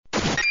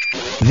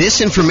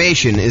This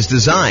information is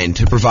designed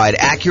to provide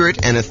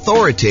accurate and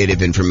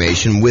authoritative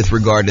information with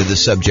regard to the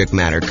subject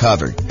matter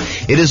covered.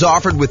 It is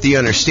offered with the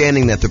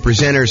understanding that the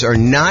presenters are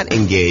not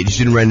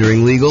engaged in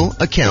rendering legal,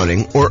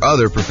 accounting, or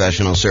other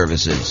professional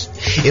services.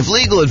 If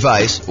legal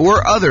advice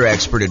or other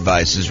expert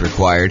advice is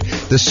required,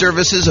 the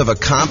services of a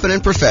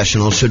competent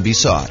professional should be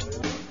sought.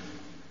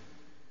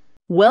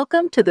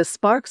 Welcome to the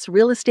Sparks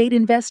Real Estate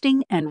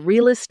Investing and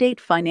Real Estate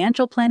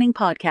Financial Planning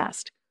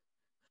Podcast.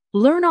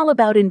 Learn all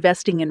about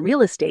investing in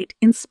real estate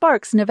in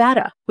Sparks,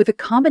 Nevada, with a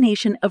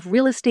combination of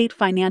real estate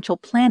financial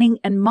planning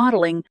and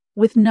modeling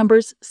with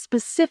numbers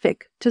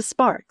specific to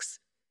Sparks.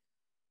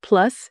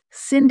 Plus,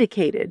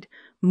 syndicated,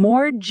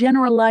 more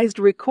generalized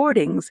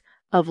recordings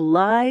of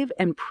live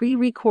and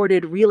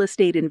pre-recorded real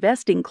estate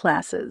investing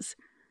classes.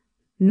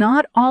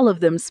 Not all of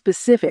them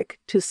specific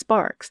to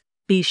Sparks.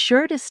 Be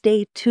sure to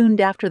stay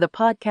tuned after the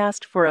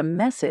podcast for a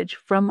message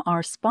from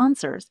our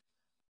sponsors.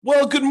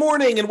 Well, good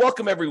morning and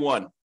welcome,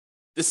 everyone.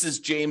 This is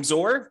James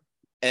Orr,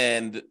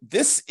 and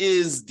this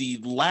is the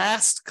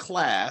last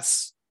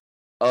class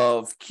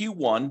of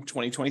Q1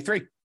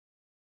 2023.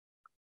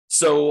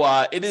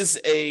 So it is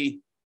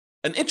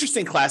an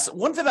interesting class,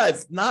 one that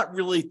I've not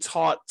really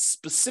taught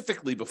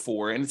specifically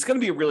before, and it's going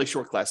to be a really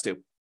short class too.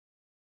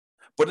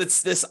 But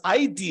it's this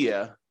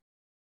idea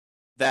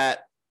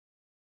that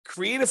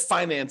creative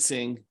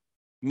financing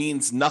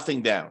means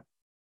nothing down.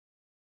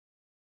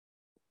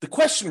 The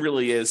question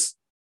really is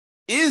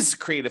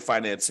creative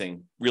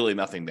financing really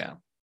nothing down?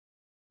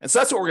 And so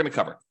that's what we're going to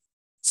cover.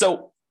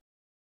 So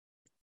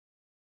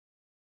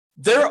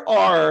there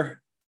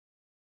are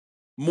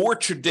more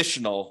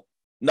traditional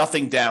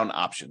nothing down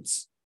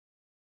options.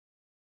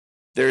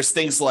 There's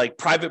things like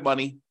private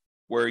money,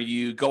 where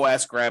you go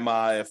ask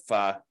grandma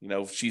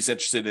if she's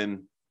interested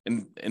in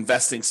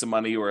investing some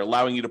money or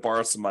allowing you to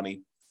borrow some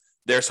money.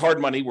 There's hard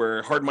money,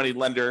 where hard money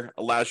lender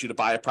allows you to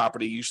buy a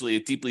property, usually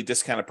a deeply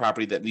discounted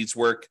property that needs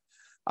work.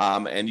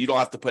 And you don't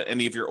have to put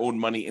any of your own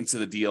money into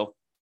the deal.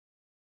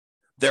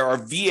 There are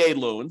VA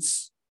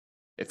loans,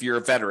 if you're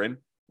a veteran,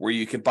 where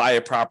you can buy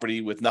a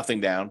property with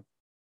nothing down.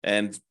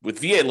 And with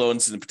VA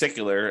loans in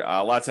particular,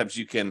 a lot of times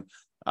you can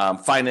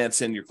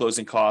finance in your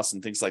closing costs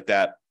and things like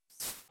that.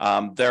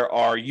 There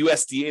are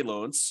USDA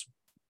loans,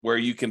 where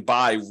you can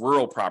buy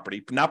rural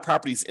property, not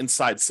properties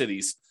inside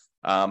cities.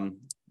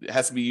 It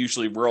has to be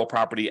usually rural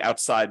property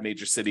outside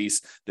major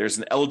cities. There's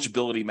an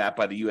eligibility map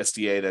by the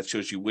USDA that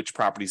shows you which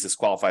properties this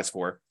qualifies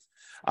for.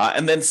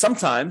 And then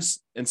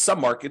sometimes in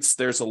some markets,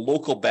 there's a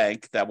local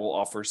bank that will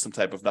offer some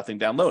type of nothing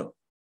down loan.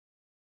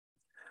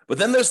 But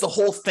then there's the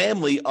whole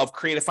family of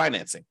creative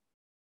financing.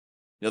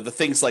 The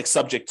things like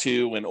subject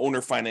to and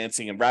owner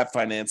financing and wrap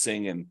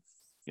financing and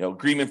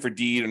agreement for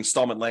deed,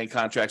 installment land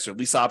contracts, or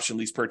lease option,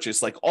 lease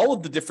purchase, like all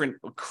of the different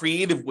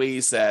creative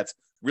ways that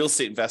real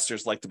estate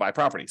investors like to buy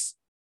properties.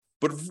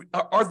 But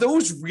are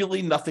those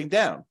really nothing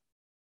down?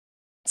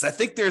 So I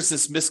think there's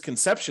this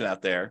misconception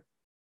out there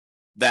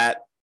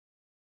that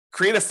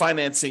creative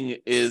financing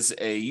is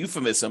a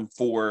euphemism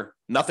for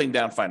nothing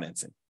down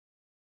financing.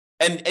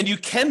 And you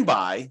can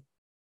buy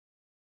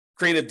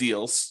creative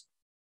deals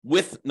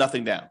with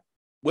nothing down,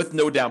 with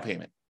no down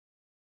payment.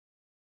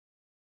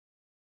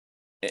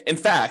 In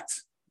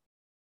fact,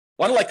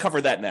 why don't I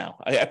cover that now?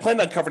 I plan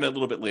on covering it a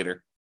little bit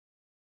later,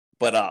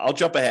 but I'll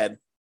jump ahead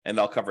and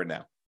I'll cover it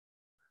now.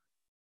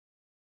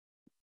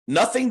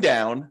 Nothing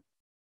down,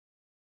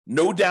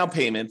 no down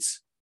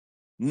payments,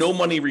 no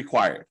money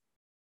required.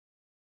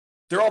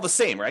 They're all the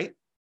same, right?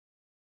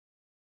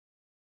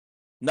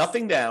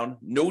 Nothing down,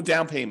 no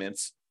down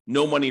payments,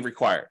 no money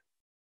required.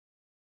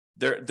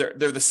 They're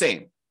the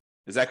same.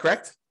 Is that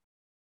correct?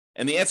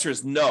 And the answer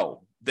is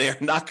no, they are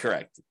not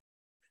correct.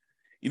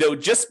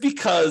 Just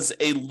because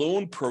a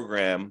loan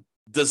program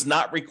does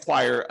not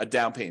require a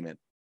down payment,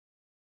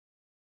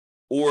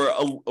 or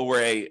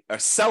a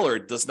seller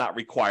does not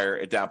require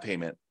a down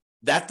payment,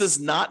 that does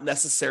not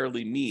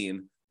necessarily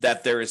mean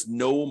that there is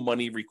no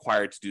money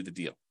required to do the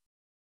deal.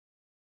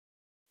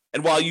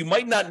 And while you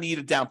might not need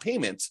a down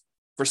payment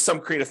for some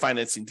creative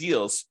financing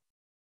deals,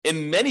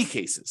 in many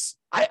cases,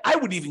 I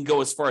would even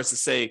go as far as to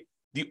say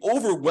the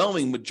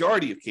overwhelming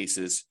majority of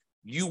cases,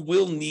 you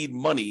will need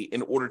money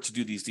in order to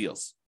do these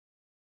deals.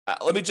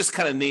 Let me just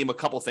kind of name a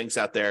couple things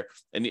out there,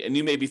 and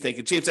you may be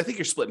thinking, James, I think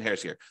you're splitting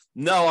hairs here.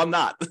 No, I'm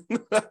not.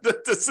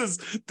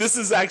 This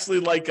is actually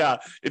like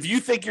if you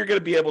think you're going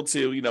to be able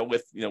to,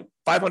 with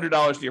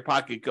 $500 in your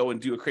pocket, go and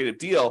do a creative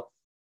deal,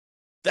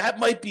 that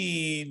might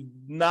be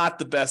not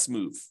the best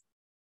move.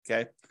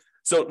 Okay,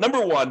 so number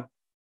one,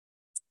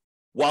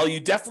 while you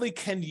definitely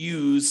can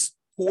use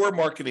poor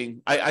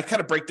marketing, I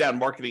kind of break down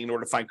marketing in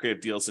order to find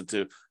creative deals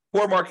into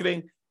poor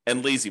marketing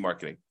and lazy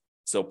marketing.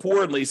 So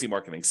poor and lazy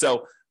marketing.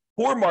 So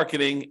poor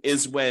marketing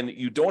is when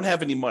you don't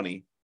have any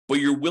money, but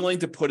you're willing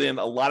to put in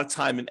a lot of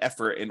time and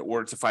effort in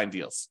order to find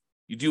deals.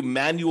 You do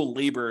manual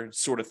labor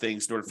sort of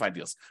things in order to find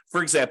deals.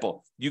 For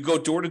example, you go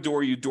door to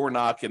door, you door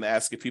knock and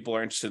ask if people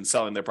are interested in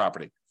selling their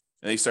property.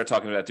 And you start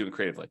talking about doing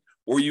creatively.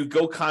 Or you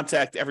go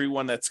contact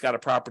everyone that's got a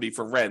property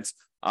for rent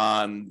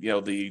on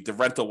the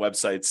rental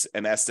websites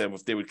and ask them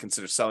if they would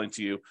consider selling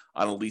to you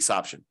on a lease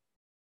option.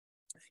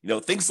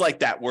 Things like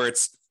that, where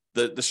it's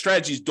the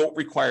strategies don't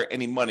require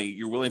any money.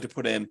 You're willing to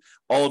put in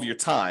all of your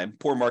time,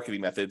 poor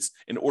marketing methods,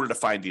 in order to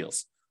find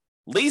deals.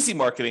 Lazy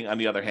marketing, on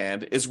the other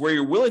hand, is where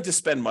you're willing to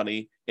spend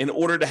money in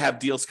order to have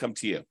deals come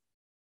to you.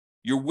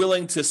 You're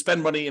willing to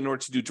spend money in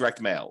order to do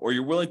direct mail, or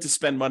you're willing to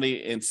spend money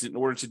in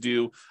order to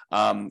do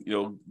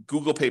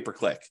Google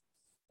pay-per-click,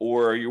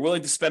 or you're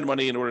willing to spend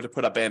money in order to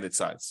put up bandit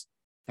signs,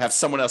 have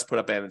someone else put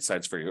up bandit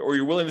signs for you, or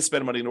you're willing to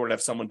spend money in order to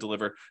have someone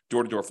deliver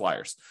door-to-door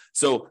flyers.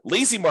 So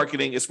lazy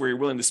marketing is where you're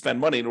willing to spend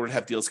money in order to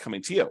have deals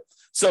coming to you.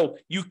 So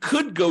you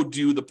could go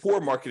do the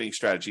poor marketing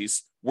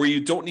strategies where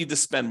you don't need to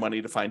spend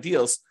money to find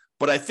deals.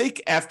 But I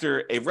think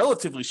after a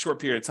relatively short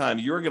period of time,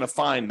 you're going to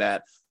find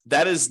that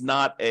is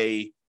not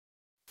a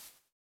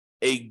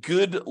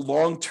good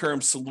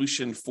long-term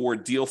solution for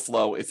deal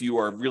flow if you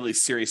are really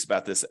serious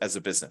about this as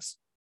a business.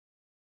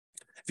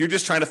 If you're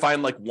just trying to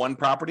find like one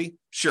property,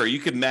 sure, you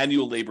could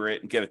manual labor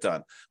it and get it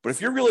done. But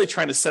if you're really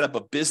trying to set up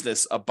a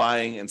business of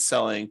buying and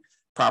selling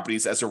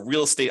properties as a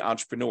real estate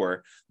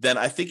entrepreneur, then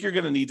I think you're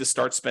going to need to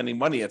start spending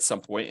money at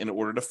some point in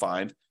order to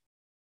find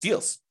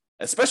deals,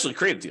 especially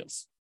creative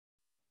deals.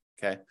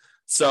 Okay.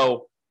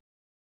 So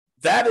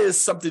that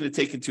is something to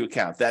take into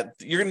account, that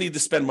you're going to need to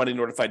spend money in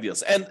order to find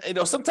deals. And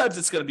sometimes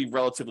it's going to be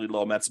relatively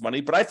low amounts of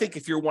money, but I think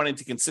if you're wanting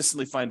to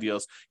consistently find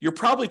deals, you're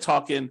probably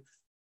talking,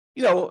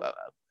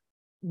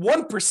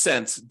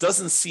 1%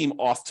 doesn't seem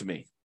off to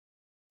me.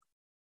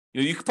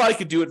 You probably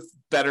could do it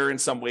better in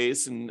some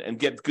ways and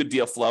get good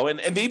deal flow. And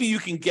maybe you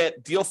can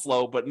get deal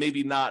flow, but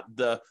maybe not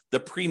the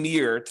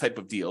premier type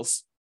of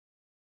deals.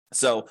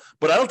 So,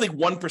 but I don't think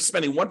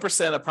spending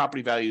 1% of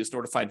property values in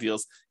order to find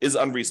deals is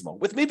unreasonable,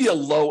 with maybe a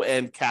low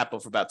end cap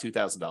of about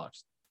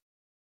 $2,000.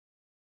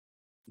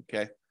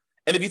 Okay.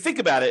 And if you think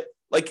about it,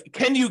 like,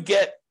 can you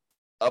get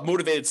a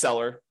motivated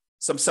seller,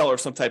 some seller of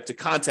some type, to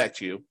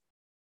contact you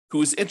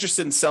who is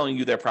interested in selling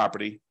you their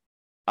property?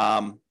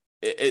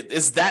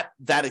 Is that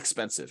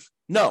expensive?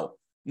 No.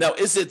 Now,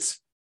 is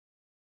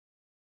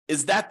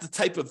that the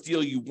type of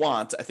deal you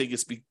want? I think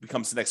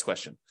becomes the next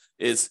question.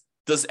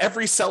 Does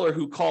every seller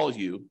who calls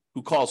you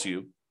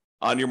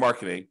on your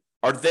marketing,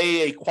 are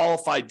they a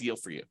qualified deal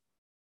for you?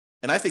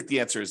 And I think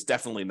the answer is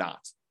definitely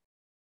not.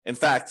 In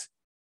fact,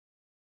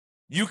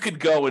 you could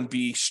go and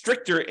be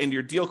stricter in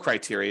your deal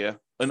criteria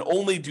and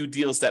only do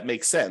deals that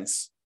make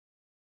sense.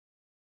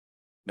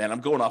 Man,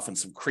 I'm going off on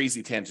some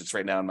crazy tangents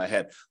right now in my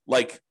head.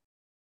 Like,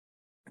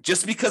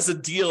 just because a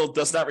deal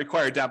does not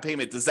require a down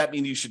payment, does that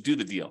mean you should do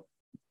the deal?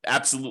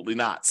 Absolutely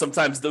not.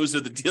 Sometimes those are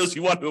the deals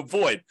you want to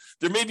avoid.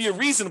 There may be a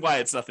reason why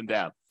it's nothing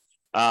down.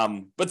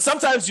 But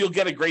sometimes you'll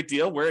get a great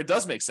deal where it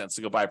does make sense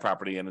to go buy a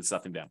property and it's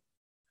nothing down.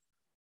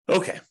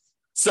 Okay.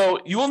 So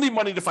you will need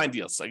money to find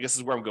deals, I guess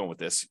is where I'm going with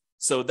this.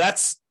 So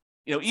that's,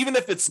 even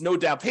if it's no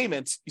down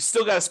payment, you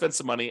still got to spend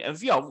some money. And,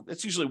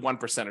 it's usually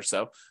 1% or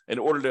so in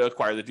order to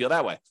acquire the deal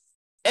that way.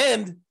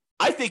 And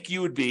I think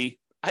you would be,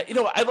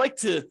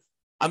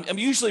 I'm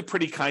usually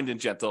pretty kind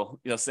and gentle,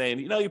 saying,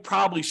 you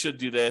probably should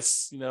do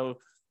this,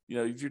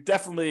 you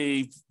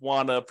definitely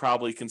want to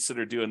probably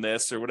consider doing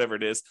this or whatever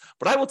it is.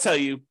 But I will tell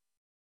you,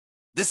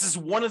 this is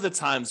one of the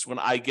times when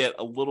I get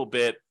a little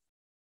bit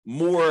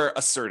more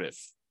assertive.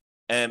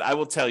 And I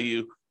will tell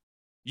you,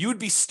 you would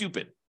be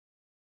stupid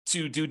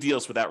to do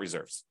deals without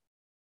reserves.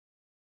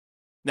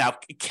 Now,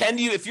 can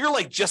you, if you're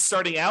like just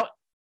starting out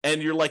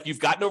and you're like, you've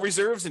got no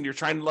reserves and you're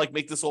trying to like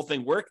make this whole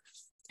thing work,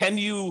 can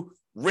you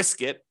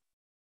risk it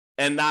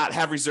and not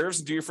have reserves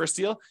and do your first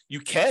deal?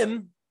 You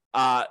can.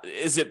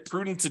 Is it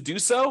prudent to do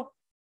so?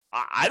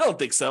 I don't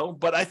think so,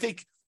 but I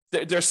think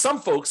there's some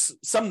folks,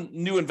 some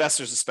new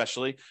investors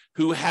especially,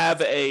 who have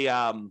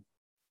their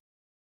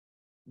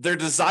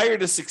desire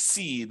to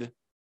succeed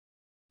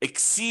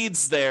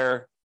exceeds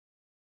their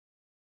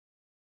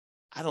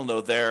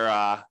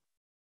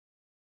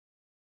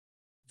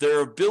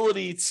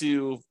ability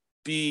to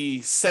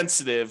be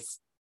sensitive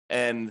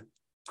and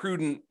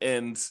prudent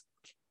and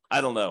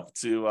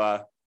to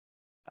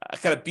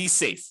kind of be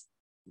safe.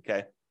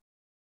 Okay.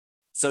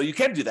 So you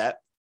can do that,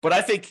 but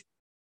I think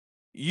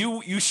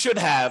you should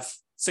have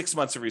 6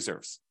 months of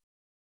reserves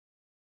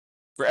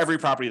for every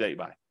property that you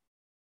buy.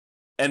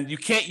 And you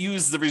can't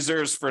use the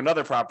reserves for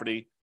another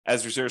property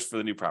as reserves for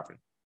the new property.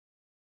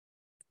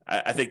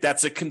 I think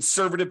that's a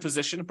conservative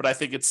position, but I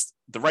think it's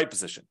the right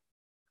position.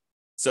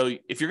 So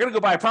if you're going to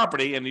go buy a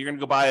property and you're going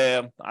to go buy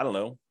a,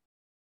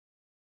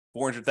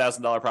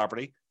 $400,000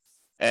 property,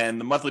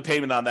 and the monthly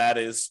payment on that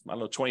is,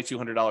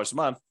 $2,200 a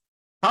month,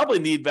 probably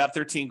need about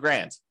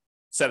 $13,000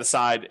 set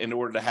aside in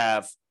order to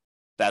have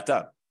that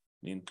done.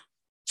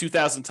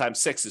 2,000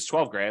 times 6 is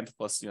 $12,000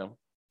 plus,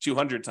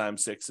 200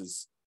 times 6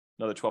 is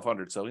another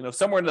 1,200. So,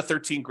 somewhere in the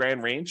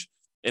 $13,000 range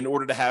in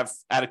order to have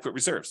adequate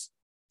reserves.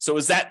 So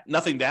is that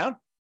nothing down?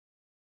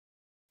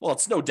 Well,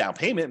 it's no down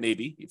payment,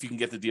 maybe, if you can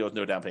get the deal with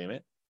no down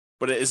payment.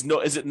 But is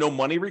it no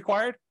money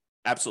required?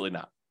 Absolutely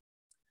not.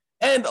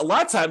 And a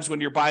lot of times when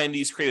you're buying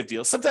these creative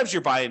deals, sometimes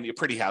you're buying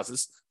pretty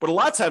houses, but a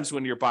lot of times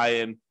when you're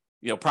buying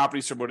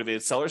properties for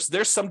motivated sellers,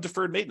 there's some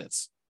deferred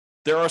maintenance.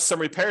 There are some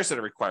repairs that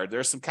are required. There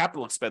are some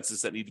capital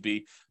expenses that need to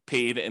be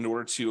paid in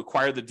order to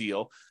acquire the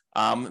deal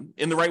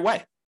in the right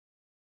way.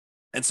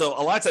 And so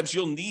a lot of times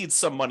you'll need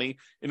some money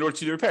in order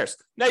to do repairs.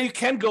 Now you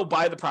can go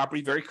buy the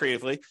property very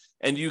creatively,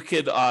 and you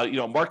could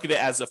market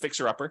it as a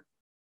fixer-upper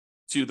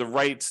to the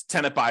right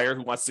tenant buyer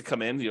who wants to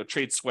come in,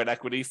 trade sweat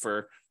equity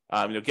for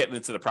getting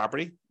into the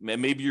property.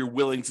 And maybe you're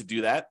willing to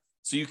do that.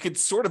 So you could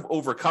sort of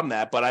overcome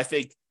that. But I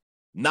think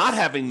not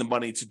having the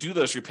money to do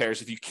those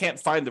repairs, if you can't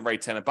find the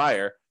right tenant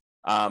buyer,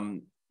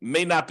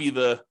 may not be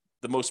the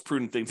most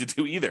prudent thing to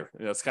do either.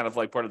 It's kind of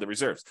like part of the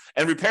reserves.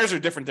 And repairs are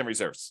different than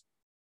reserves.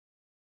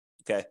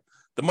 Okay.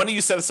 The money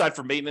you set aside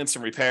for maintenance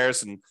and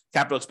repairs and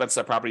capital expenses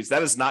on properties,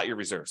 that is not your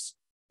reserves.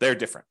 They're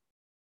different.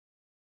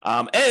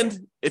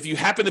 And if you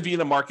happen to be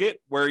in a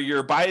market where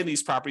you're buying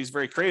these properties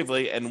very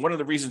creatively, and one of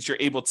the reasons you're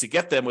able to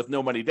get them with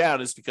no money down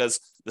is because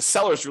the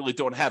sellers really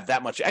don't have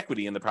that much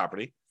equity in the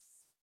property,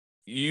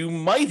 you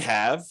might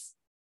have,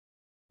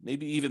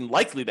 maybe even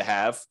likely to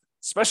have,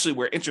 especially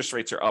where interest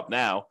rates are up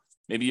now,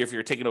 maybe if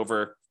you're taking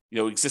over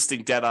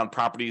existing debt on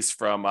properties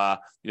from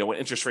when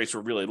interest rates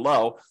were really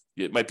low,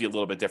 it might be a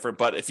little bit different.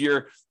 But if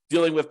you're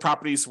dealing with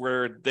properties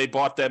where they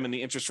bought them and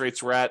the interest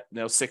rates were at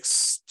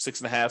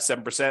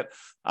 6.5%,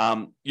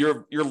 7%,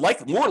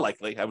 you're more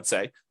likely, I would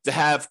say, to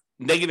have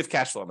negative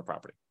cash flow on the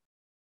property.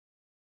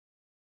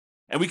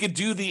 And we could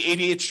do the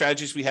 88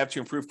 strategies we have to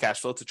improve cash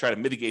flow to try to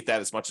mitigate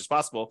that as much as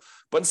possible.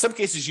 But in some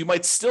cases, you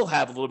might still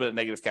have a little bit of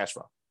negative cash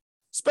flow,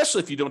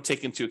 especially if you don't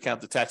take into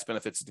account the tax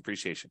benefits of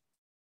depreciation.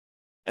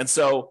 And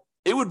so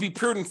it would be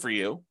prudent for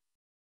you,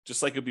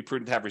 just like it would be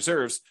prudent to have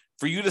reserves,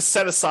 for you to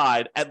set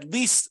aside at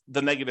least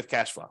the negative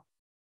cash flow.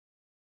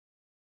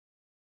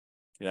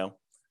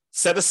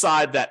 Set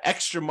aside that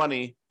extra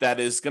money that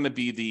is going to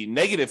be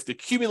the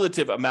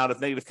cumulative amount of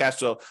negative cash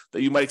flow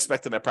that you might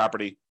expect in that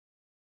property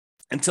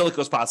until it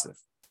goes positive.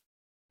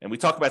 And we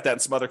talk about that in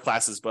some other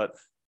classes, but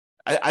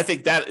I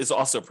think that is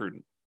also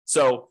prudent.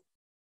 So,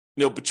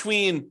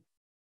 between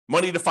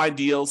money to find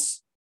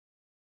deals,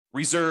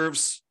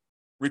 reserves,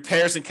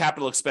 repairs and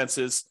capital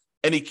expenses,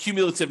 any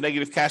cumulative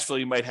negative cash flow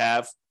you might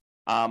have,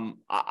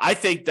 I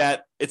think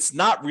that it's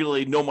not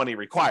really no money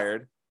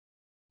required,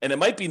 and it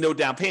might be no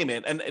down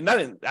payment. And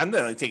I'm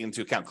not taking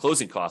into account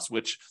closing costs,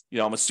 which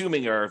I'm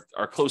assuming are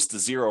close to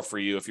zero for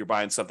you if you're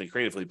buying something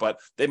creatively, but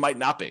they might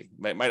not be.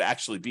 Might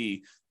actually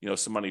be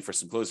some money for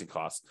some closing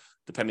costs,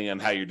 depending on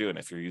how you're doing.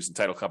 If you're using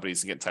title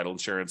companies to get title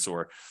insurance,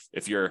 or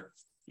if you're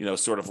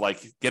sort of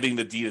like getting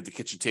the deed at the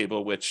kitchen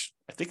table, which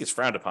I think is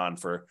frowned upon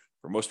for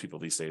most people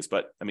these days.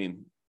 But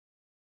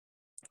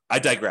I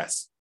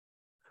digress.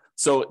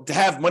 So to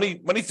have money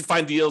to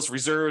find deals,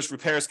 reserves,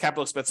 repairs,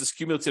 capital expenses,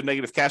 cumulative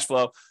negative cash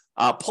flow,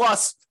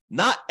 plus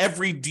not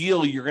every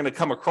deal you're going to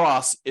come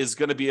across is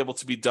going to be able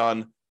to be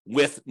done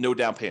with no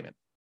down payment.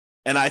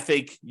 And I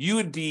think you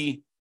would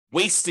be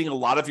wasting a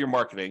lot of your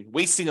marketing,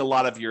 wasting a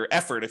lot of your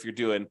effort if you're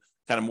doing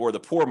kind of more of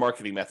the poor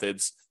marketing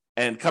methods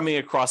and coming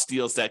across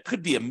deals that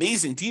could be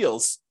amazing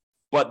deals,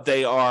 but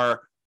they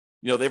are,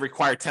 they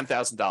require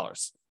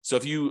 $10,000. So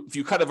if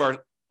you kind of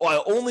are,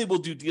 I only will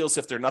do deals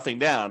if they're nothing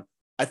down,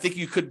 I think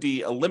you could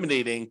be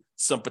eliminating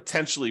some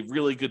potentially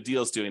really good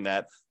deals doing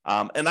that.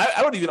 And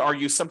I would even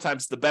argue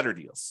sometimes the better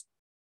deals.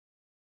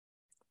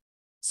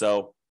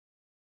 So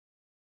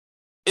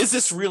is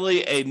this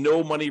really a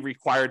no money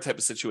required type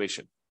of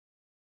situation?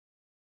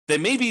 They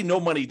may be no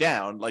money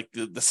down, like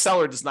the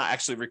seller does not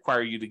actually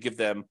require you to give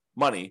them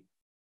money,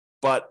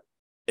 but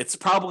it's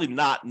probably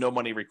not no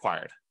money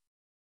required.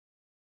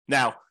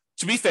 Now,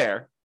 to be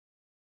fair,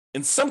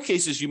 in some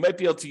cases, you might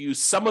be able to use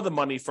some of the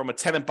money from a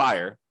tenant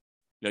buyer.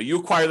 You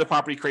acquire the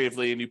property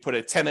creatively and you put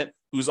a tenant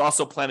who's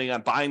also planning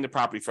on buying the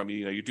property from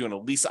you. You're doing a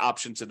lease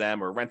option to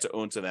them or rent to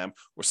own to them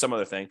or some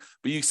other thing.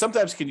 But you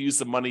sometimes can use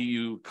the money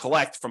you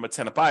collect from a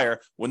tenant buyer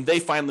when they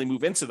finally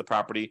move into the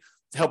property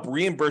to help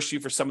reimburse you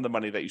for some of the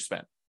money that you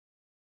spent.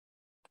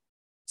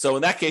 So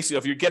in that case,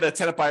 if you get a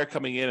tenant buyer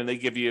coming in and they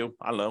give you,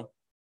 1%,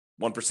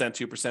 2%,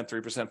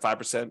 3%,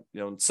 5%,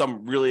 in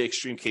some really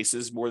extreme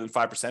cases, more than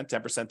 5%,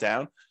 10%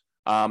 down,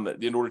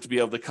 in order to be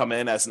able to come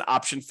in as an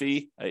option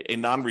fee, a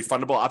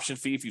non-refundable option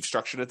fee if you've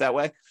structured it that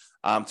way,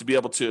 to be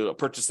able to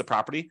purchase the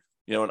property.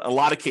 In a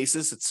lot of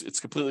cases, it's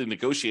completely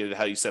negotiated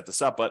how you set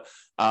this up, but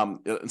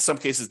in some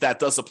cases that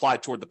does apply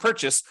toward the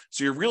purchase.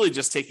 So you're really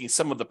just taking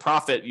some of the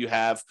profit you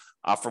have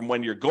from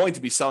when you're going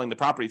to be selling the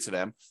property to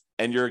them,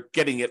 and you're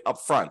getting it up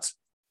front.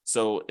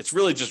 So it's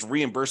really just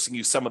reimbursing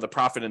you some of the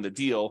profit in the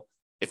deal,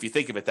 if you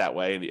think of it that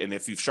way, and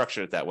if you've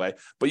structured it that way.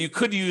 But you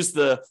could use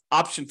the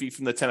option fee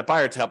from the tenant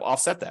buyer to help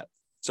offset that.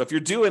 So if you're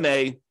doing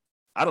a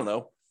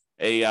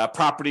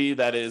property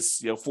that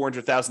is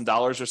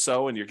 $400,000 or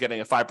so, and you're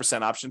getting a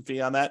 5% option fee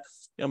on that,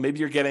 maybe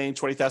you're getting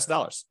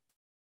 $20,000,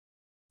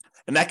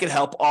 and that can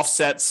help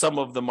offset some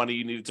of the money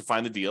you needed to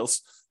find the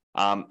deals.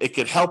 It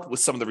could help with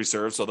some of the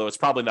reserves, although it's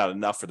probably not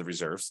enough for the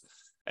reserves,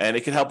 and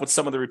it can help with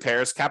some of the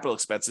repairs, capital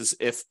expenses,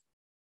 if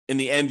in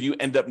the end you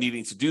end up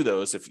needing to do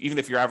those. Even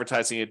if you're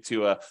advertising it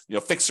to a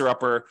fixer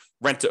upper,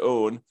 rent to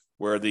own,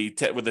 where the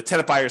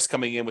tenant buyer is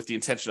coming in with the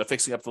intention of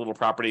fixing up the little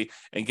property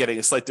and getting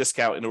a slight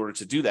discount in order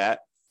to do that.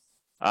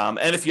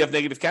 And if you have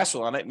negative cash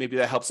flow on it, maybe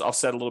that helps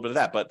offset a little bit of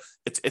that. But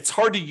it's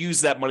hard to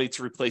use that money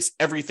to replace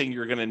everything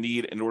you're going to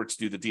need in order to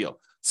do the deal.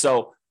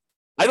 So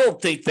I don't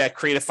think that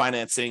creative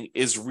financing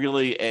is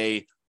really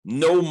a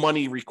no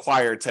money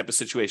required type of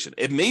situation.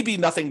 It may be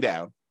nothing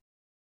down,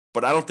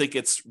 but I don't think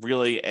it's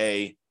really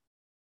a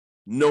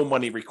no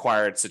money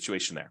required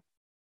situation there.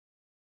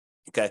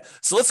 Okay,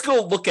 so let's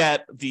go look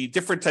at the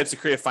different types of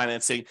creative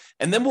financing,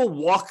 and then we'll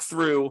walk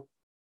through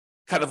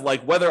kind of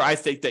like whether I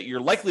think that you're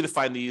likely to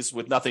find these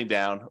with nothing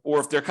down, or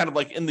if they're kind of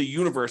like in the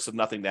universe of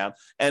nothing down,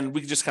 and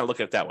we can just kind of look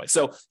at it that way.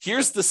 So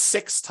here's the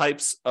 6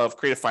 types of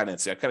creative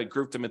financing. I kind of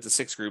grouped them into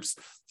 6 groups.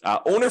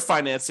 Owner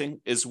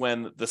financing is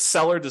when the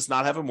seller does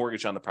not have a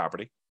mortgage on the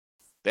property.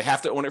 They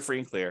have to own it free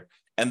and clear,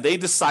 and they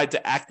decide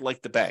to act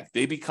like the bank.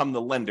 They become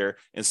the lender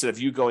instead of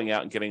you going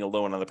out and getting a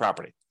loan on the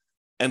property.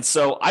 And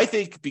so I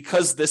think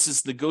because this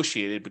is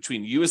negotiated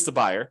between you as the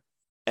buyer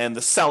and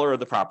the seller of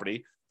the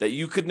property, that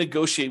you could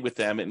negotiate with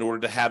them in order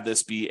to have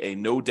this be a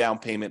no down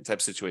payment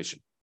type situation.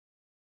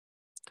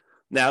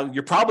 Now,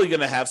 you're probably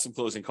going to have some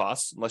closing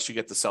costs unless you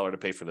get the seller to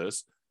pay for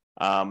those.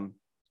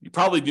 You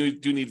probably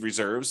do need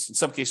reserves. In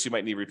some cases, you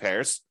might need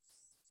repairs,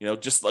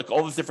 just like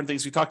all the different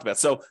things we talked about.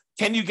 So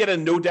can you get a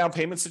no down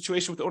payment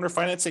situation with owner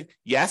financing?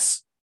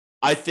 Yes.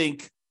 I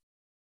think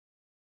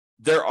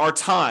there are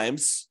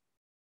times,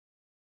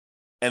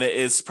 and it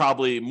is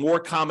probably more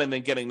common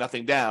than getting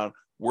nothing down,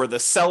 where the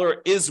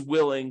seller is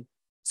willing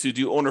to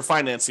do owner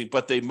financing,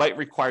 but they might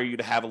require you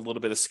to have a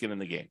little bit of skin in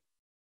the game,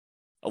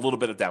 a little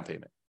bit of down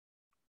payment.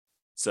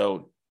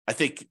 So I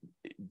think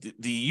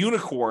the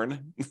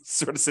unicorn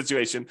sort of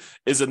situation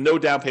is a no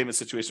down payment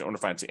situation, owner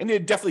financing, and you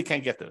definitely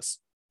can get this.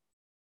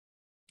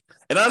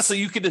 And honestly,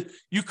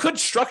 you could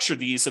structure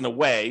these in a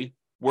way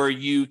where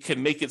you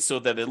can make it so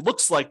that it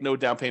looks like no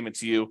down payment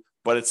to you,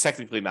 but it's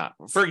technically not.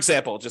 For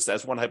example, just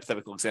as one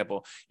hypothetical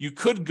example, you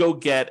could go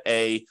get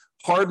a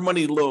hard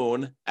money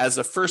loan as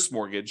a first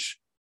mortgage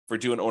for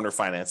doing owner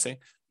financing,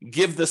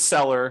 give the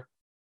seller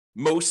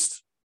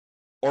most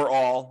or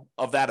all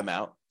of that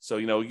amount. So,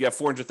 you have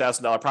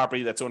 $400,000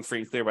 property that's owned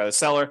free and clear by the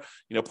seller.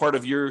 Part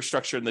of your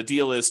structure in the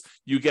deal is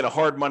you get a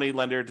hard money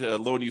lender to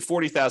loan you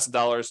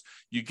 $40,000.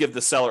 You give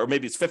the seller, or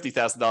maybe it's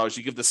 $50,000.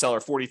 You give the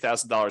seller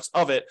 $40,000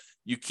 of it.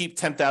 You keep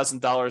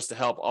 $10,000 to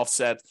help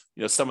offset,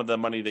 some of the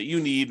money that you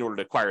need in order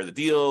to acquire the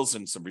deals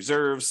and some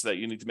reserves that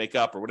you need to make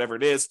up or whatever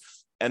it is.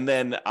 And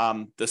then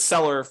the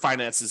seller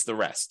finances the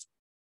rest.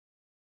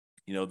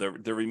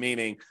 The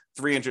remaining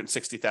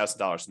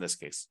 $360,000 in this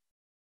case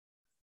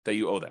that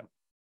you owe them.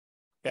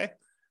 Okay.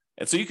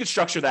 And so you could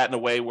structure that in a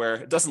way where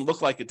it doesn't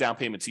look like a down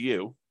payment to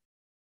you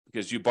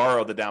because you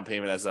borrow the down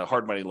payment as a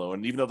hard money loan.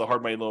 And even though the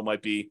hard money loan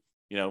might be,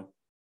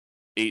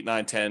 8,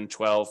 9, 10,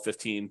 12,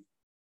 15,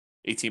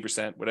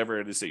 18%, whatever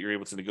it is that you're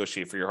able to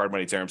negotiate for your hard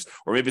money terms,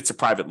 or maybe it's a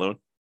private loan.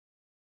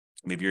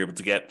 Maybe you're able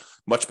to get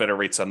much better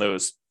rates on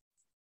those.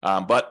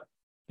 But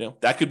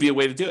that could be a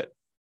way to do it.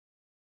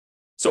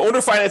 So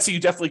owner financing, you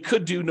definitely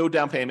could do no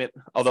down payment,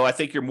 although I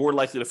think you're more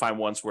likely to find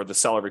ones where the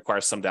seller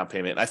requires some down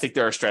payment. And I think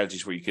there are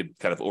strategies where you could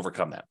kind of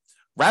overcome that.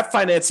 Wrap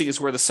financing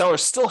is where the seller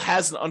still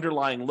has an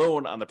underlying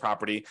loan on the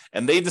property,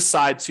 and they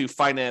decide to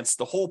finance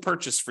the whole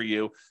purchase for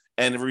you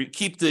and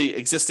keep the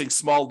existing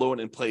small loan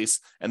in place,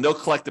 and they'll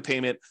collect the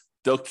payment.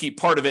 They'll keep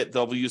part of it.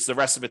 They'll use the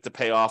rest of it to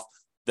pay off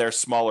their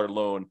smaller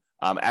loan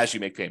as you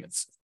make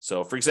payments.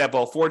 So, for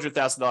example,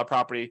 $400,000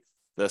 property,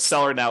 the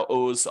seller now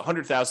owes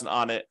 $100,000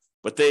 on it,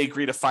 but they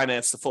agree to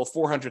finance the full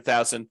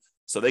 $400,000.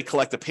 So they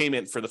collect the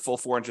payment for the full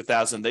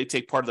 $400,000. They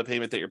take part of the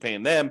payment that you're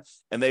paying them,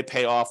 and they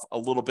pay off a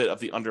little bit of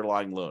the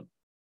underlying loan.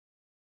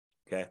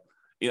 Okay.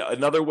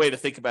 Another way to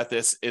think about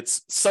this,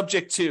 it's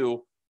subject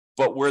to,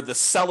 but where the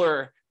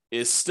seller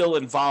is still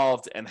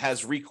involved and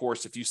has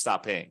recourse if you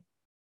stop paying.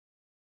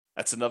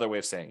 That's another way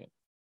of saying it.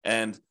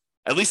 And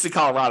at least in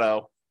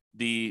Colorado,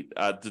 the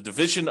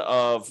division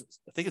of,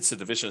 I think it's the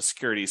Division of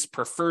Securities,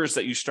 prefers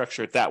that you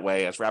structure it that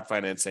way as wrap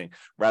financing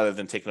rather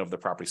than taking over the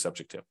property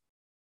subject to.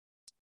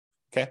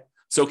 Okay.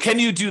 So can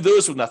you do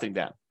those with nothing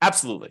down?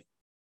 Absolutely.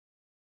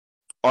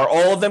 Are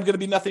all of them going to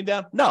be nothing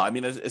down? No. I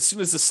mean, as soon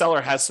as the seller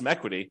has some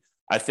equity,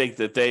 I think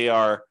that they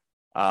are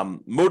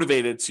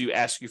motivated to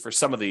ask you for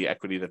some of the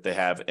equity that they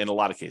have in a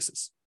lot of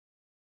cases.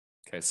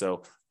 Okay.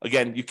 So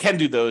again, you can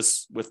do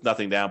those with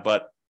nothing down,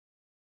 but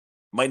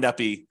might not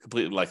be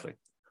completely likely.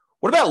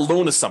 What about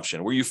loan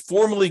assumption, where you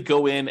formally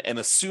go in and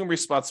assume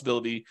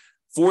responsibility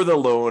for the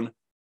loan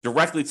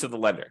directly to the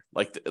lender?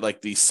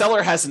 Like the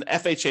seller has an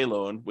FHA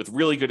loan with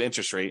really good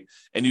interest rate,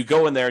 and you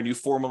go in there and you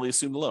formally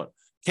assume the loan.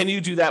 Can you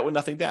do that with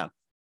nothing down?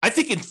 I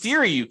think in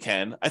theory you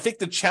can. I think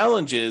the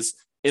challenge is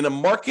in a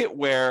market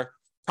where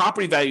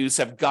property values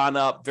have gone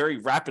up very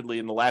rapidly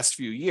in the last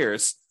few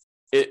years,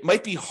 it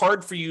might be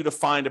hard for you to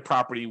find a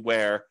property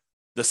where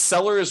the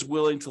seller is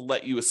willing to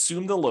let you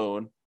assume the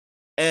loan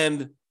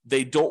and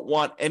they don't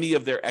want any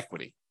of their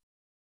equity.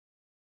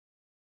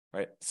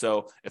 right?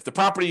 So if the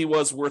property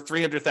was worth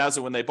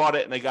 $300,000 when they bought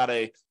it and they got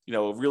a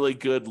really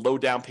good low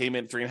down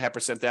payment,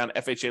 3.5% down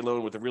FHA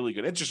loan with a really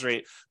good interest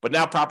rate, but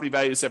now property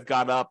values have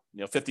gone up,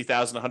 $50,000,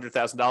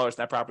 $100,000, and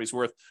that property's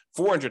worth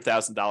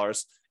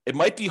 $400,000. It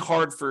might be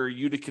hard for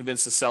you to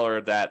convince the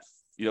seller that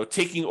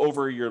taking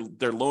over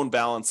their loan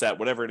balance at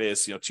whatever it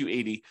is,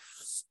 $280,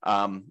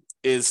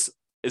 is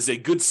a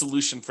good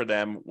solution for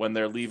them when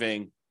they're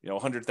leaving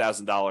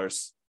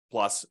 $100,000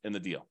 plus in the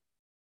deal.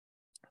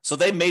 So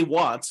they may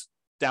want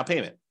down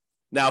payment.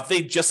 Now, if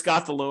they just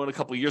got the loan a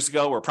couple of years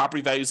ago, where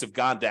property values have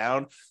gone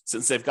down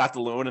since they've got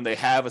the loan and they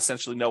have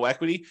essentially no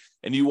equity,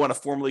 and you want to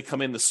formally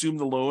come in, assume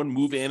the loan,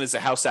 move in as a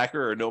house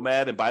hacker or a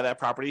nomad and buy that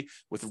property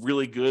with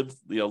really good,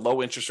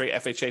 low interest rate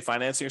FHA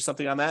financing or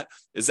something on that,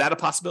 is that a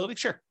possibility?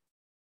 Sure.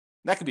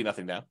 That could be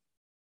nothing down.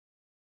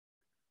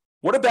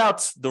 What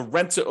about the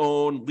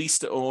rent-to-own,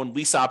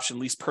 lease option,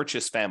 lease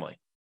purchase family,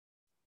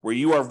 where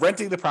you are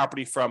renting the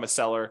property from a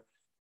seller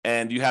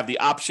and you have the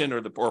option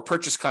or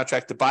purchase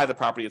contract to buy the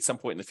property at some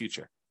point in the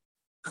future?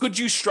 Could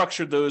you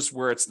structure those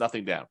where it's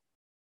nothing down?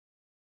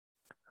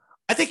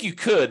 I think you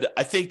could.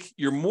 I think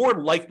you're more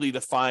likely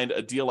to find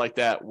a deal like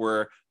that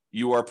where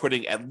you are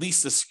putting at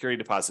least a security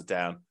deposit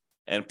down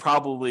and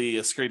probably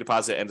a security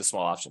deposit and a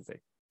small option fee.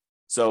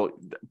 So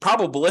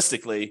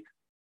probabilistically,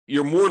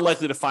 you're more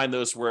likely to find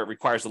those where it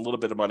requires a little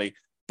bit of money.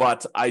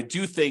 But I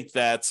do think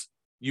that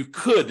you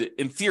could,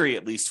 in theory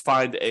at least,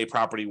 find a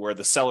property where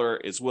the seller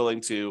is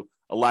willing to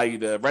allow you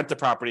to rent the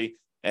property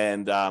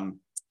and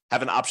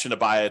have an option to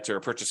buy it or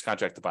a purchase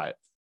contract to buy it.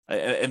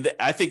 And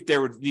I think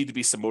there would need to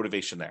be some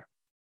motivation there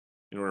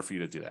in order for you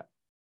to do that.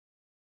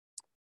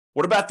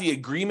 What about the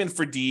agreement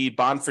for deed,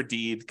 bond for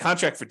deed,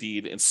 contract for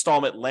deed,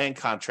 installment land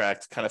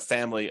contract kind of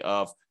family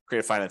of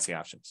creative financing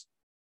options?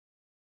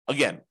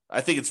 Again,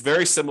 I think it's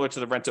very similar to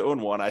the rent-to-own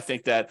one. I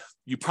think that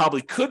you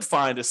probably could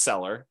find a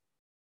seller,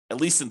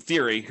 at least in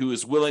theory, who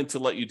is willing to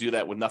let you do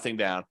that with nothing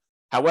down.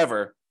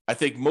 However, I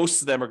think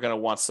most of them are going to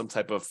want some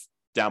type of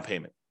down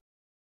payment.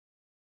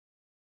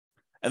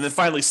 And then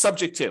finally,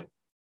 subject to.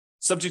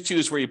 Subject to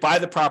is where you buy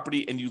the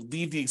property and you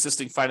leave the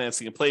existing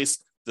financing in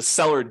place. The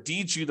seller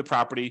deeds you the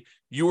property.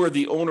 You are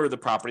the owner of the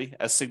property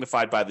as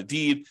signified by the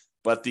deed,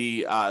 but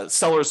the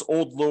seller's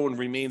old loan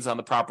remains on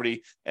the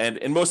property. And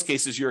in most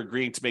cases, you're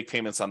agreeing to make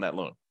payments on that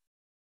loan.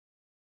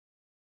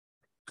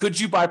 Could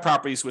you buy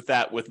properties with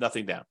that with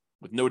nothing down,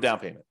 with no down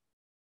payment?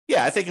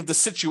 Yeah, I think if the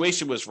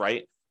situation was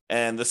right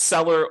and the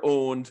seller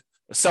owed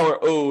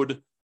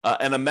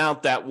an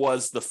amount that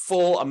was the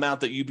full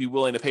amount that you'd be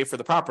willing to pay for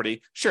the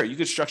property, sure, you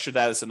could structure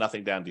that as a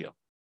nothing down deal.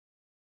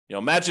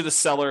 Imagine a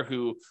seller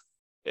who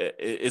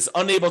is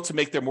unable to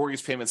make their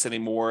mortgage payments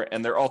anymore,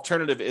 and their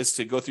alternative is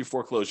to go through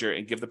foreclosure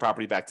and give the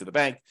property back to the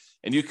bank.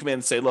 And you come in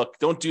and say, look,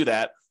 don't do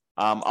that.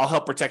 I'll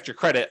help protect your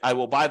credit. I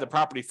will buy the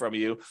property from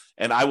you,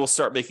 and I will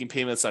start making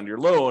payments on your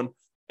loan.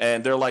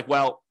 And they're like,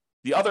 well,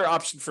 the other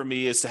option for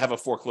me is to have a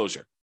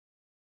foreclosure.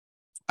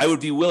 I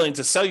would be willing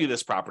to sell you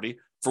this property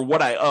for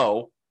what I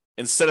owe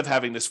instead of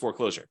having this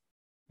foreclosure.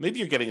 Maybe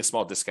you're getting a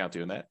small discount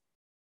doing that.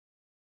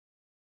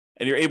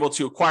 And you're able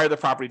to acquire the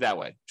property that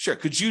way. Sure.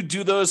 Could you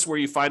do those where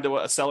you find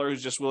a seller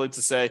who's just willing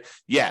to say,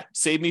 yeah,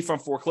 save me from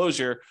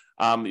foreclosure,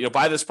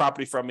 buy this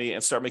property from me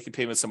and start making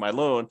payments on my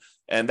loan,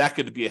 and that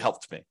could be a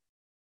help to me?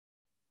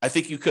 I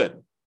think you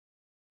could.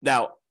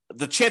 Now,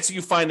 the chance of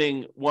you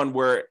finding one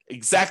where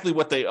exactly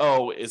what they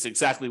owe is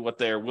exactly what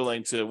they're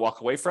willing to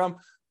walk away from,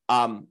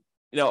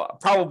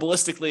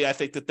 probabilistically, I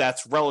think that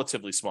that's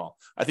relatively small.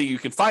 I think you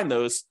can find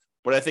those,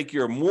 but I think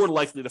you're more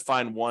likely to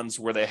find ones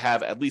where they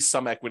have at least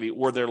some equity,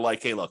 or they're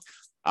like, hey, look,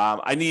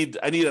 I need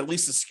at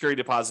least a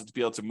security deposit to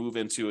be able to move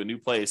into a new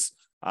place.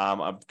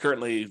 I'm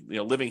currently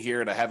living here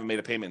and I haven't made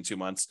a payment in 2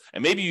 months.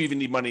 And maybe you even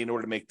need money in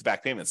order to make the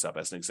back payments up,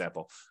 as an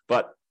example.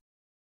 But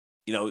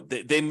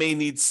they may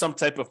need some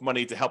type of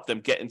money to help them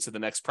get into the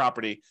next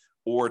property,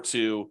 or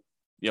to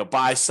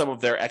buy some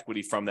of their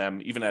equity from them,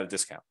 even at a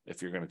discount,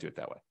 if you're going to do it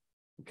that way.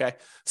 Okay,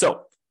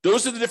 so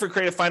those are the different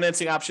creative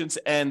financing options,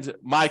 and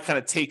my kind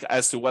of take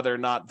as to whether or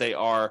not they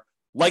are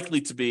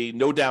likely to be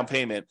no down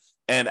payment.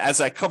 And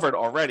as I covered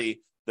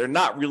already, they're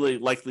not really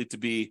likely to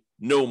be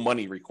no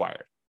money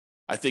required.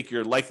 I think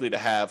you're likely to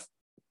have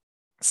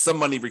some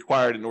money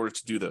required in order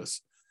to do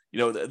those.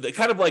 The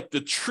kind of like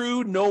the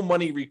true no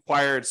money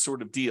required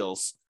sort of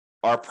deals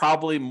are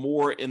probably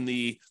more in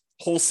the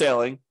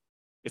wholesaling,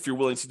 if you're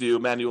willing to do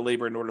manual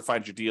labor in order to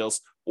find your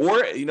deals,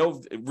 or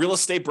real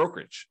estate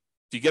brokerage.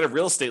 If you get a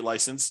real estate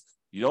license,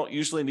 you don't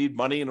usually need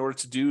money in order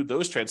to do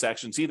those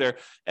transactions either.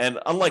 And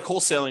unlike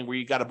wholesaling, where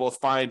you got to both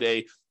find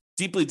a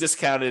deeply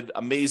discounted,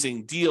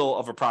 amazing deal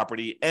of a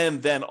property,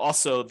 and then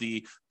also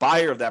the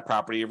buyer of that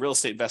property, a real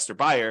estate investor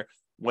buyer,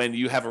 when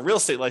you have a real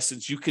estate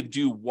license, you could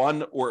do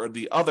one or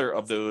the other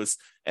of those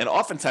and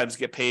oftentimes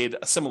get paid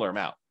a similar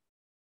amount.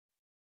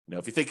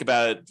 If you think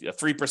about it,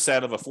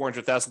 3% of a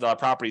 $400,000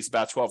 property is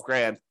about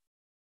 $12,000.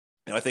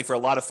 I think for a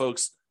lot of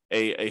folks,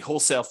 a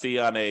wholesale fee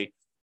on an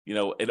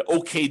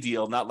okay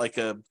deal, not like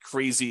a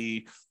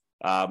crazy,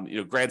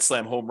 grand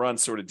slam home run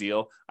sort of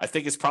deal, I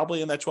think it's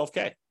probably in that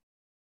 $12,000.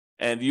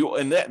 And you,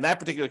 in that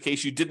particular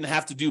case, you didn't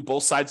have to do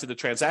both sides of the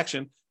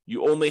transaction.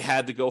 You only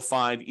had to go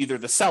find either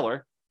the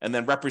seller and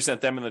then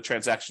represent them in the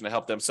transaction to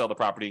help them sell the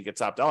property and get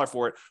top dollar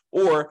for it,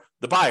 or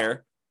the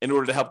buyer in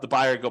order to help the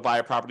buyer go buy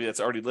a property that's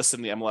already listed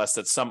in the MLS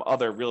that some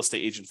other real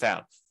estate agent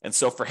found. And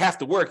so for half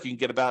the work, you can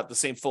get about the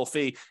same full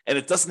fee, and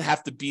it doesn't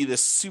have to be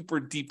this super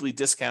deeply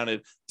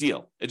discounted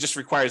deal. It just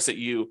requires that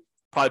you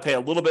probably pay a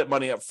little bit of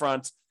money up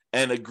front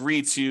and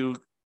agree to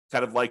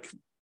kind of like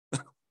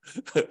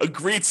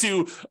agree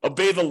to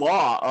obey the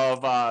law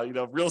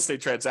of real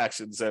estate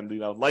transactions and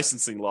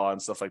licensing law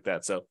and stuff like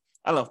that. So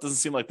I don't know, it doesn't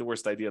seem like the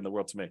worst idea in the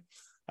world to me,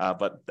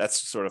 but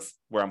that's sort of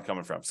where I'm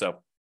coming from.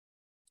 So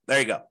there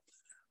you go.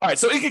 All right,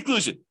 so in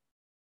conclusion,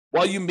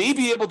 while you may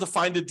be able to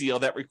find a deal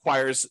that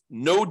requires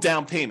no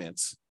down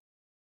payments,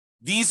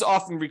 these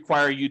often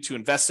require you to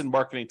invest in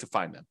marketing to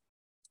find them.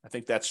 I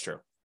think that's true.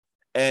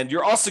 And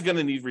you're also going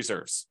to need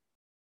reserves.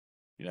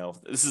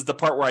 This is the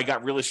part where I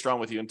got really strong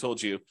with you and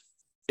told you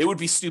it would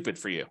be stupid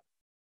for you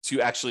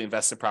to actually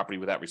invest in property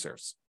without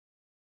reserves.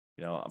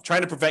 I'm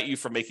trying to prevent you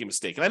from making a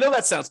mistake. And I know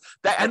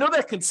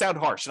that can sound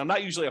harsh. And I'm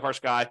not usually a harsh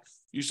guy,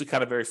 usually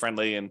kind of very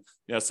friendly and,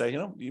 say,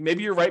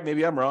 maybe you're right,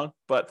 maybe I'm wrong.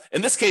 But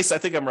in this case, I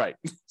think I'm right.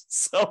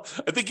 So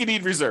I think you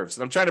need reserves.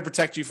 And I'm trying to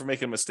protect you from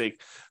making a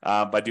mistake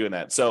by doing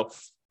that. So,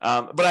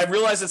 but I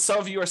realize that some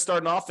of you are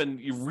starting off and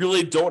you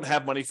really don't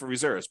have money for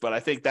reserves. But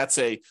I think that's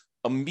a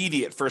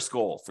immediate first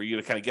goal for you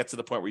to kind of get to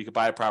the point where you can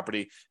buy a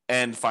property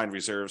and find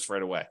reserves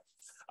right away.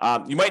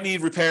 You might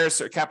need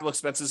repairs or capital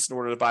expenses in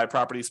order to buy a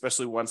property,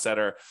 especially ones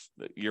that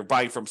you're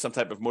buying from some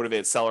type of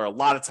motivated seller. A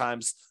lot of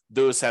times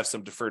those have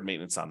some deferred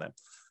maintenance on them.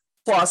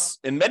 Plus,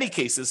 in many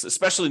cases,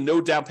 especially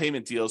no down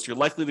payment deals, you're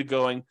likely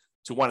to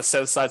want to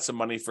set aside some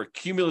money for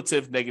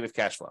cumulative negative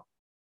cash flow.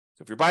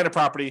 So if you're buying a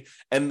property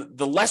and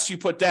the less you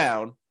put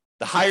down,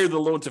 the higher the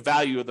loan to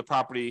value of the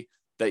property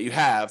that you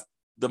have,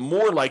 the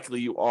more likely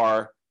you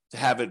are to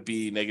have it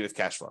be negative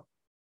cash flow.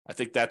 I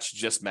think that's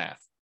just math.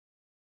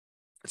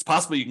 It's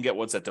possible you can get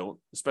ones that don't,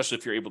 especially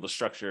if you're able to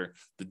structure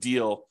the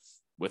deal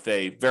with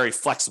a very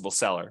flexible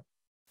seller.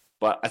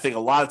 But I think a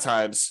lot of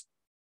times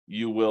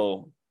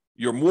you're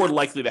more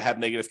likely to have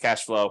negative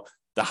cash flow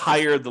the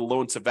higher the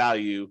loan to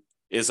value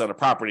is on a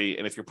property.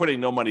 And if you're putting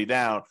no money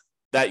down,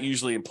 that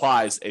usually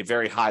implies a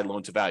very high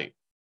loan to value.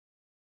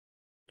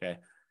 Okay.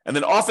 And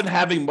then often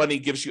having money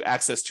gives you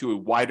access to a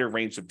wider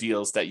range of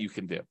deals that you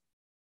can do.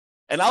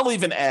 And I'll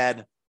even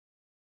add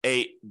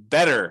a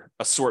better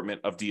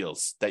assortment of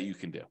deals that you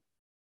can do.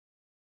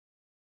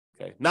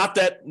 Okay. Not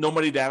that no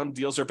money down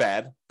deals are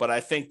bad, but I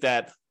think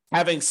that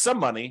having some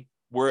money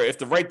where if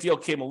the right deal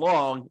came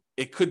along,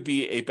 it could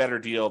be a better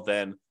deal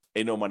than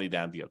a no money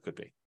down deal could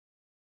be.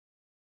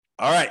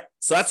 All right.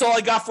 So that's all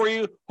I got for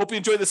you. Hope you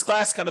enjoyed this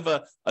class, kind of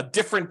a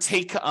different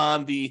take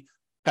on the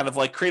kind of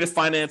like creative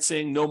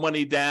financing, no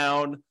money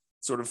down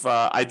sort of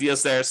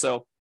ideas there.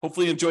 So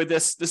hopefully you enjoyed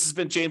this. This has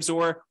been James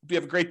Orr. Hope you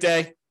have a great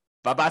day.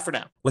 Bye-bye for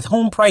now. With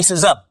home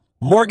prices up,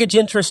 mortgage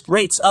interest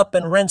rates up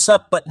and rents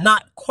up, but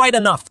not quite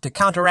enough to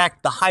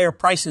counteract the higher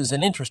prices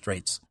and interest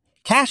rates.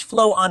 Cash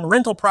flow on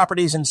rental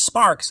properties in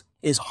Sparks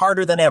is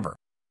harder than ever.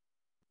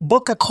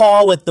 Book a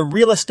call with the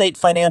Real Estate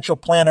Financial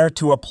Planner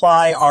to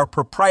apply our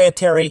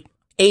proprietary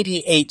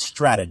 88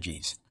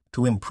 strategies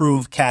to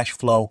improve cash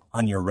flow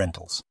on your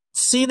rentals.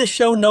 See the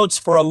show notes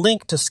for a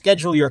link to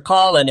schedule your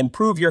call and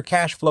improve your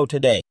cash flow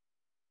today.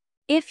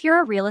 If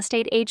you're a real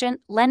estate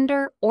agent,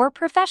 lender, or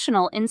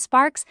professional in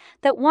Sparks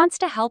that wants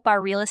to help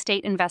our real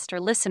estate investor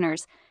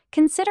listeners,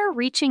 consider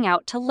reaching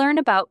out to learn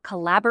about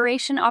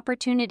collaboration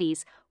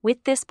opportunities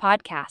with this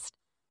podcast.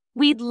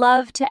 We'd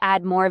love to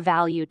add more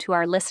value to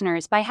our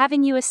listeners by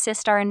having you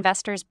assist our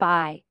investors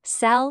buy,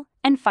 sell,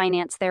 and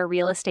finance their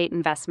real estate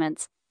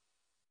investments.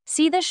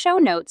 See the show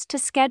notes to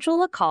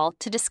schedule a call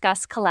to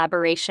discuss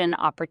collaboration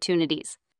opportunities.